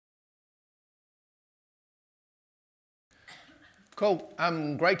Cool.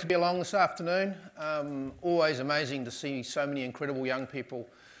 Great to be along this afternoon. Always amazing to see so many incredible young people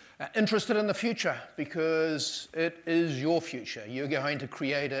interested in the future, because it is your future. You're going to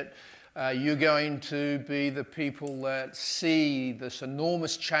create it. You're going to be the people that see this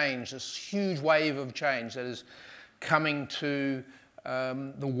enormous change, this huge wave of change that is coming to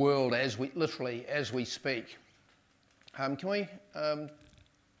the world literally as we speak.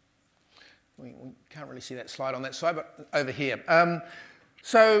 We can't really see that slide on that side, but over here.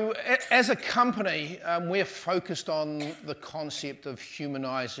 So as a company, we're focused on the concept of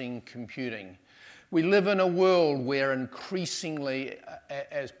humanizing computing. We live in a world where increasingly,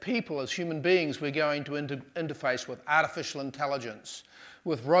 as people, as human beings, we're going to interface with artificial intelligence,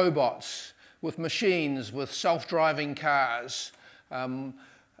 with robots, with machines, with self-driving cars.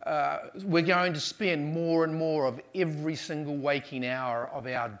 We're going to spend more and more of every single waking hour of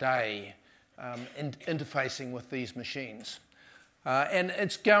our day interfacing with these machines. And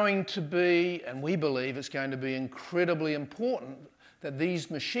it's going to be, and we believe it's going to be incredibly important that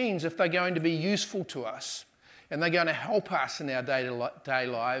these machines, if they're going to be useful to us and they're going to help us in our day-to-day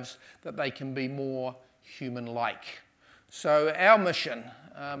lives, that they can be more human-like. So our mission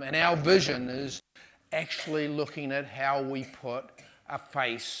and our vision is actually looking at how we put a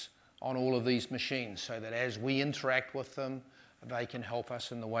face on all of these machines so that as we interact with them, they can help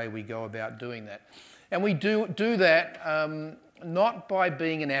us in the way we go about doing that. And we do that not by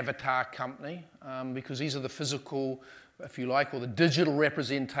being an avatar company, because these are the physical, if you like, or the digital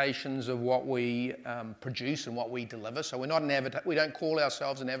representations of what we produce and what we deliver. So we're not an avatar. We don't call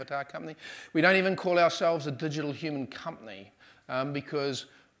ourselves an avatar company. We don't even call ourselves a digital human company, because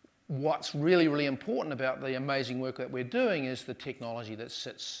what's really, really important about the amazing work that we're doing is the technology that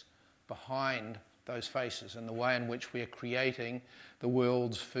sits behind those faces and the way in which we are creating the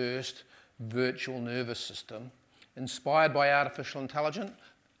world's first virtual nervous system, inspired by artificial intelligence,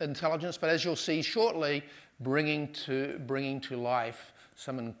 but as you'll see shortly, bringing to life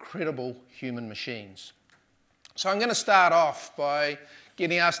some incredible human machines. So I'm going to start off by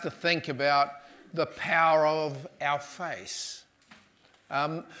getting us to think about the power of our face.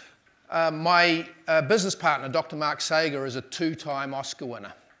 My business partner, Dr. Mark Sager, is a two-time Oscar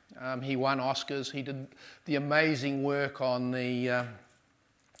winner. He won Oscars. He did the amazing work on the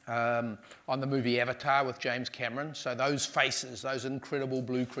movie Avatar with James Cameron. So those faces, those incredible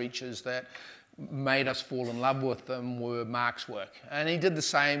blue creatures that made us fall in love with them, were Mark's work. And he did the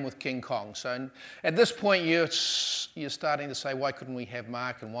same with King Kong. So at this point, you're starting to say, why couldn't we have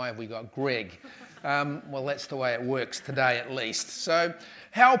Mark and why have we got Greg? Well, that's the way it works today, at least. So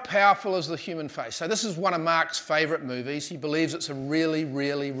how powerful is the human face? So this is one of Mark's favourite movies. He believes it's a really,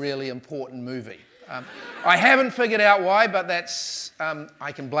 really, really important movie. I haven't figured out why, but that's,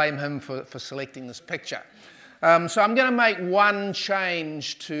 I can blame him for selecting this picture. So I'm going to make one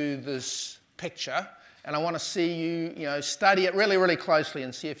change to this picture, and I want to see you, study it really, really closely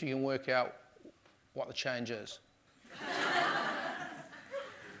and see if you can work out what the change is.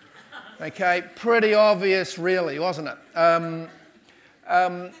 Okay, pretty obvious really, wasn't it?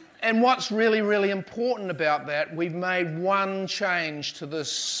 And what's really, really important about that, we've made one change to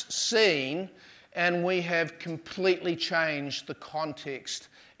this scene and we have completely changed the context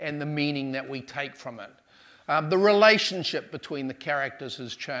and the meaning that we take from it. The relationship between the characters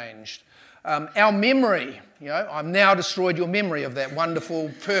has changed. Our memory, I've now destroyed your memory of that wonderful,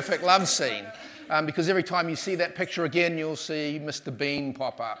 perfect love scene, because every time you see that picture again, you'll see Mr. Bean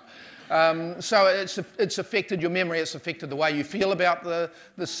pop up. So it's affected your memory, it's affected the way you feel about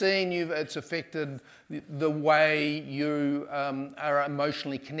the scene, it's affected the way you are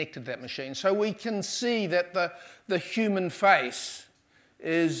emotionally connected to that machine. So we can see that the human face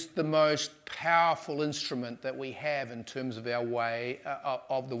is the most powerful instrument that we have in terms of our way,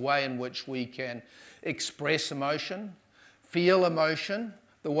 of the way in which we can express emotion, feel emotion,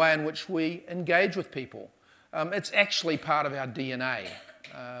 the way in which we engage with people. It's actually part of our DNA.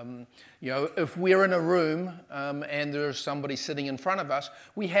 If we're in a room and there's somebody sitting in front of us,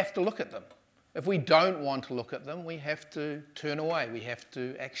 we have to look at them. If we don't want to look at them, we have to turn away. We have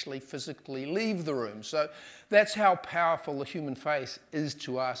to actually physically leave the room. So that's how powerful the human face is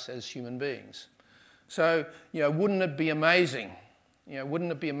to us as human beings. So, wouldn't it be amazing?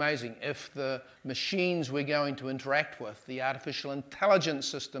 Wouldn't it be amazing if the machines we're going to interact with, the artificial intelligence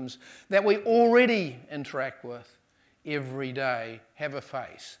systems that we already interact with every day, have a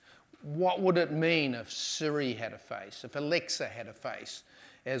face? What would it mean if Siri had a face, if Alexa had a face,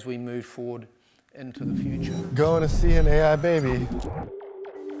 as we move forward into the future? Going to see an AI baby.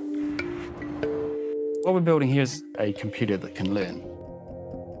 What we're building here is a computer that can learn.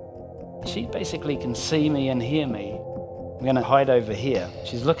 She basically can see me and hear me, I'm going to hide over here.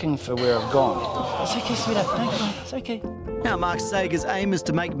 She's looking for where I've gone. It's okay, sweetheart. Don't cry. It's okay. Now, Mark Sager's aim is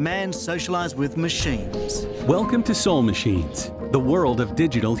to make man socialise with machines. Welcome to Soul Machines, the world of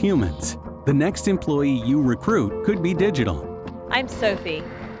digital humans. The next employee you recruit could be digital. I'm Sophie.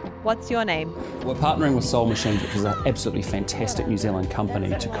 What's your name? We're partnering with Soul Machines, which is an absolutely fantastic New Zealand company,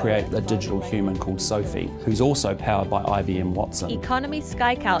 to create a digital human called Sophie, who's also powered by IBM Watson. Economy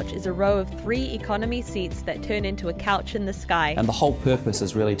Sky Couch is a row of 3 economy seats that turn into a couch in the sky. And the whole purpose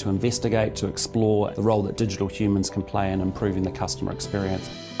is really to investigate, to explore the role that digital humans can play in improving the customer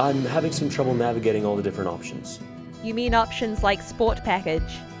experience. I'm having some trouble navigating all the different options. You mean options like Sport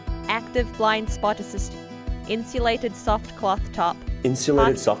Package, Active Blind Spot Assist, Insulated Soft Cloth Top.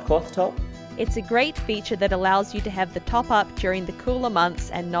 Insulated soft cloth top? It's a great feature that allows you to have the top up during the cooler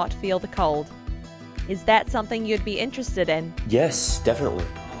months and not feel the cold. Is that something you'd be interested in? Yes, definitely.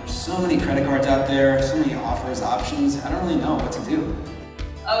 There's so many credit cards out there, so many offers, options. I don't really know what to do.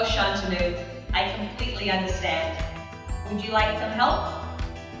 Oh, Shantanu, I completely understand. Would you like some help?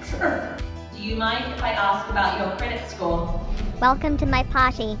 Sure. Do you mind if I ask about your credit score? Welcome to my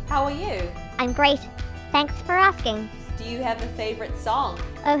party. How are you? I'm great. Thanks for asking. Do you have a favorite song?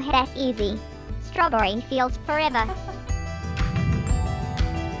 Oh, that's easy. Strawberry Fields Forever.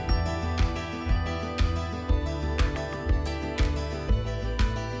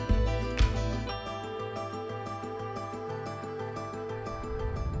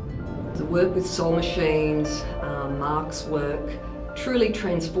 The work with Soul Machines, Mark's work, truly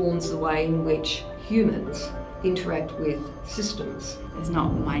transforms the way in which humans interact with systems. It's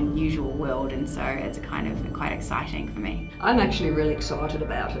not my usual world, and so it's kind of quite exciting for me. I'm actually really excited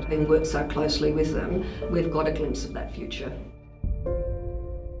about it. Having worked so closely with them, we've got a glimpse of that future.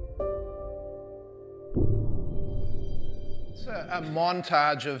 It's a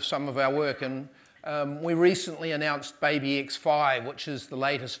montage of some of our work, and we recently announced Baby X5, which is the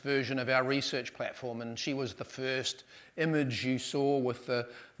latest version of our research platform, and she was the first image you saw with the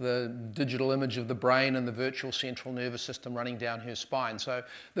digital image of the brain and the virtual central nervous system running down her spine. So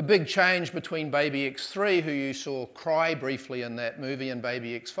the big change between Baby X3, who you saw cry briefly in that movie, and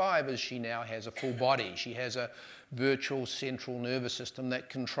Baby X5 is she now has a full body. She has a virtual central nervous system that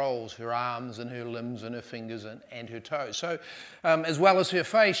controls her arms and her limbs and her fingers and her toes. So as well as her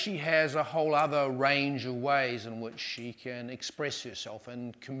face, she has a whole other range of ways in which she can express herself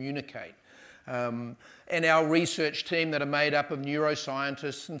and communicate. And our research team that are made up of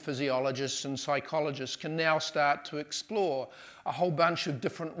neuroscientists and physiologists and psychologists can now start to explore a whole bunch of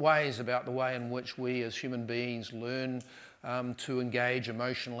different ways about the way in which we as human beings learn to engage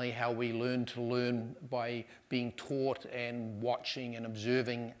emotionally, how we learn to learn by being taught and watching and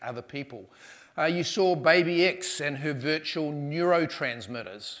observing other people. You saw Baby X and her virtual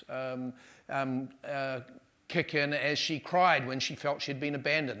neurotransmitters kick in as she cried when she felt she'd been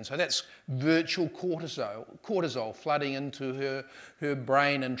abandoned. So that's virtual cortisol flooding into her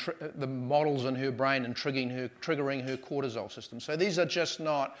brain and the models in her brain and triggering her cortisol system. So these are just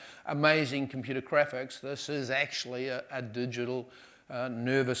not amazing computer graphics. This is actually a digital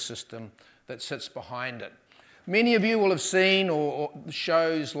nervous system that sits behind it. Many of you will have seen or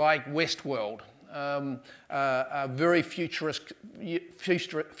shows like Westworld. A very futuristic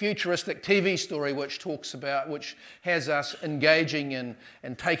TV story which has us engaging in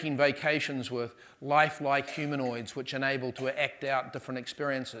and taking vacations with lifelike humanoids which enable to act out different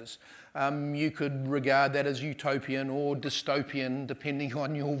experiences. You could regard that as utopian or dystopian depending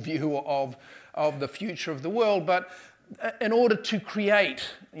on your view of the future of the world, but in order to create,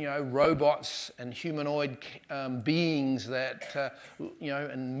 robots and humanoid beings that,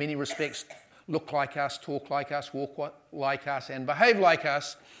 in many respects look like us, talk like us, walk like us, and behave like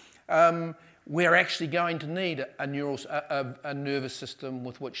us, we're actually going to need a nervous system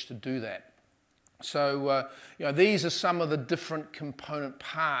with which to do that. So, these are some of the different component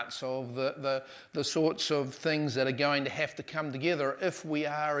parts of the sorts of things that are going to have to come together if we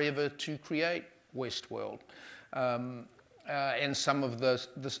are ever to create Westworld. And some of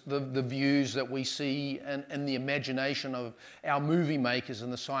the views that we see in the imagination of our movie makers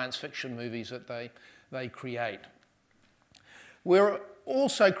and the science fiction movies that they create. We're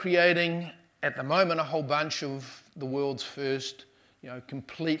also creating, at the moment, a whole bunch of the world's first,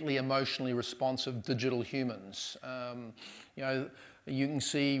 completely emotionally responsive digital humans. You can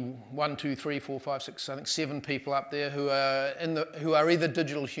see 1, 2, 3, 4, 5, 6, I think 7 people up there who are either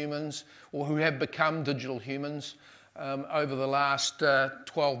digital humans or who have become digital humans. over the last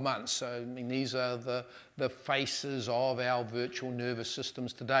 12 months. So, I mean, these are the faces of our virtual nervous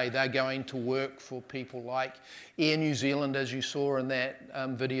systems today. They're going to work for people like Air New Zealand, as you saw in that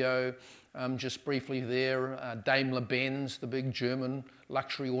video just briefly there, Daimler-Benz, the big German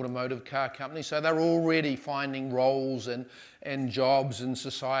luxury automotive car company. So they're already finding roles and jobs in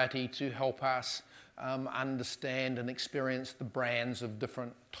society to help us understand and experience the brands of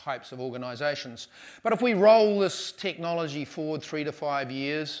different types of organizations. But if we roll this technology forward 3 to 5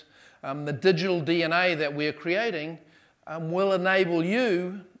 years, the digital DNA that we're creating will enable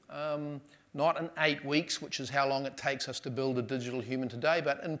you, not in 8 weeks, which is how long it takes us to build a digital human today,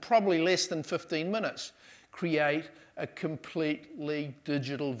 but in probably less than 15 minutes, create a completely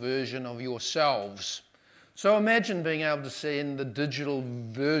digital version of yourselves. So imagine being able to send the digital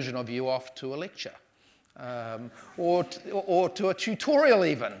version of you off to a lecture. Or to a tutorial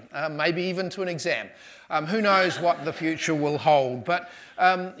even, maybe even to an exam. Who knows what the future will hold, but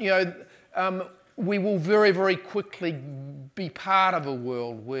we will very, very quickly be part of a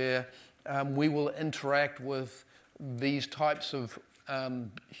world where we will interact with these types of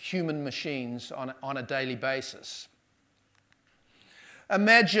human machines on a daily basis.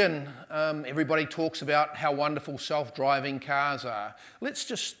 Imagine, everybody talks about how wonderful self-driving cars are. Let's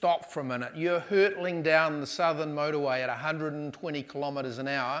just stop for a minute. You're hurtling down the southern motorway at 120 kilometres an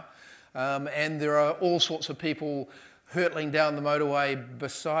hour, and there are all sorts of people hurtling down the motorway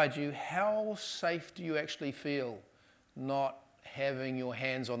beside you. How safe do you actually feel not having your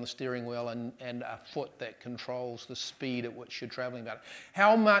hands on the steering wheel and a foot that controls the speed at which you're travelling about?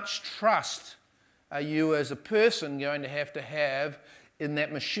 How much trust are you as a person going to have in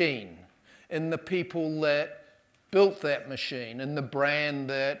that machine, in the people that built that machine, in the brand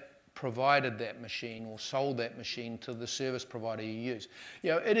that provided that machine or sold that machine to the service provider you use?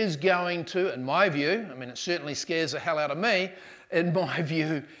 You know, it is going to, in my view, I mean, it certainly scares the hell out of me, in my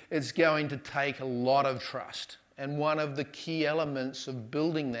view, it's going to take a lot of trust. And one of the key elements of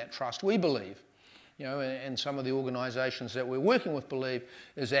building that trust, we believe, you know, and some of the organisations that we're working with believe,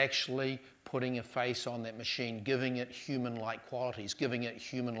 is actually putting a face on that machine, giving it human-like qualities, giving it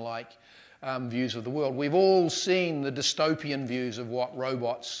human-like views of the world. We've all seen the dystopian views of what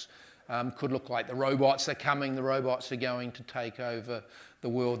robots could look like. The robots are coming, the robots are going to take over the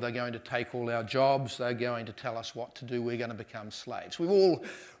world, they're going to take all our jobs, they're going to tell us what to do, we're going to become slaves. We've all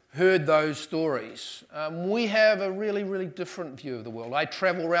heard those stories. We have a really, really different view of the world. I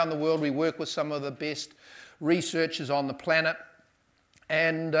travel around the world, we work with some of the best researchers on the planet,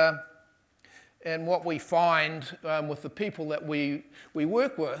 and what we find with the people that we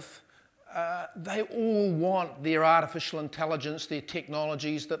work with, they all want their artificial intelligence, their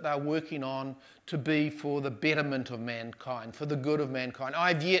technologies that they're working on to be for the betterment of mankind, for the good of mankind.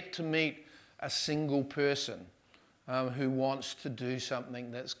 I've yet to meet a single person who wants to do something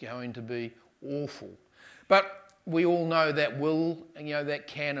that's going to be awful. But we all know that that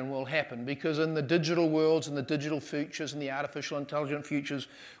can and will happen, because in the digital worlds and the digital futures and the artificial intelligent futures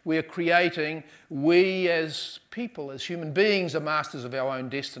we're creating, we as people, as human beings, are masters of our own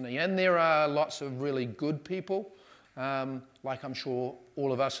destiny. And there are lots of really good people, like I'm sure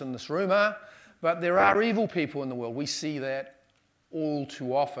all of us in this room are, but there are evil people in the world. We see that all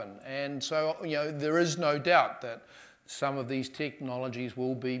too often. And so, there is no doubt that some of these technologies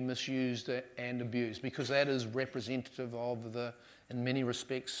will be misused and abused, because that is representative of in many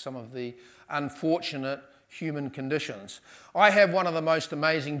respects, some of the unfortunate human conditions. I have one of the most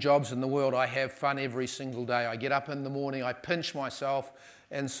amazing jobs in the world. I have fun every single day. I get up in the morning, I pinch myself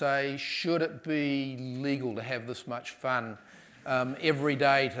and say, should it be legal to have this much fun every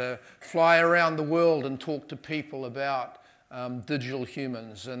day, to fly around the world and talk to people about digital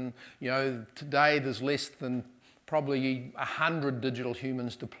humans? And today there's less than probably 100 digital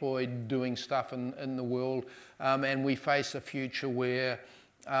humans deployed doing stuff in the world, and we face a future where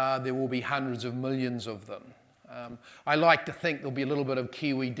there will be hundreds of millions of them. I like to think there'll be a little bit of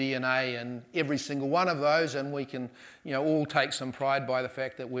Kiwi DNA in every single one of those, and we can all take some pride by the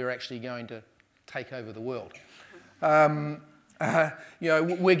fact that we're actually going to take over the world. We're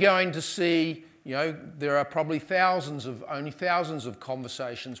going to see, there are probably only thousands of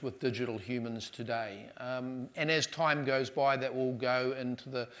conversations with digital humans today. And as time goes by, that will go into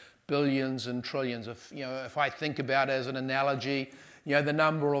the billions and trillions. If I think about, as an analogy, the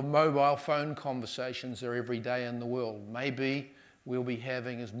number of mobile phone conversations there every day in the world, maybe we'll be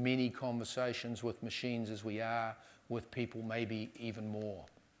having as many conversations with machines as we are with people, maybe even more.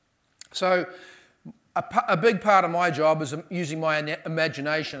 So A big part of my job is using my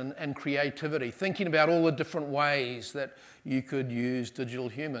imagination and creativity, thinking about all the different ways that you could use digital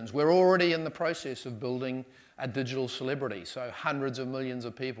humans. We're already in the process of building a digital celebrity, so hundreds of millions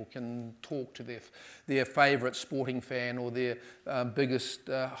of people can talk to their favourite sporting fan or their biggest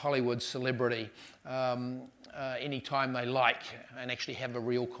Hollywood celebrity anytime they like, and actually have a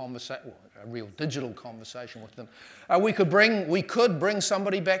real conversation, a real digital conversation with them. We could bring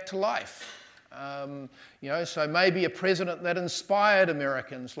somebody back to life. You know, so maybe a president that inspired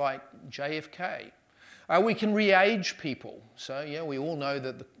Americans like JFK. We can re-age people. So, yeah, we all know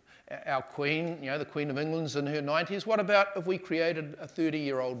that our Queen, you know, the Queen of England's in her 90s. What about if we created a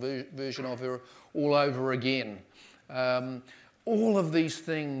 30-year-old version of her all over again? All of these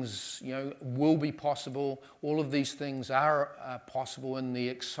things, you know, will be possible. All of these things are possible in the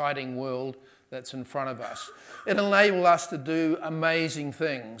exciting world that's in front of us. It enables us to do amazing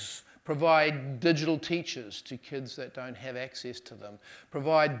things. Provide digital teachers to kids that don't have access to them.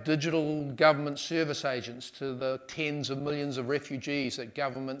 Provide digital government service agents to the tens of millions of refugees that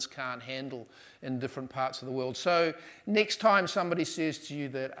governments can't handle in different parts of the world. So next time somebody says to you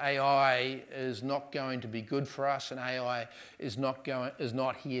that AI is not going to be good for us and AI is not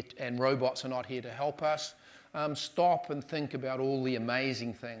here and robots are not here to help us, stop and think about all the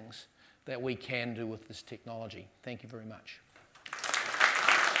amazing things that we can do with this technology. Thank you very much.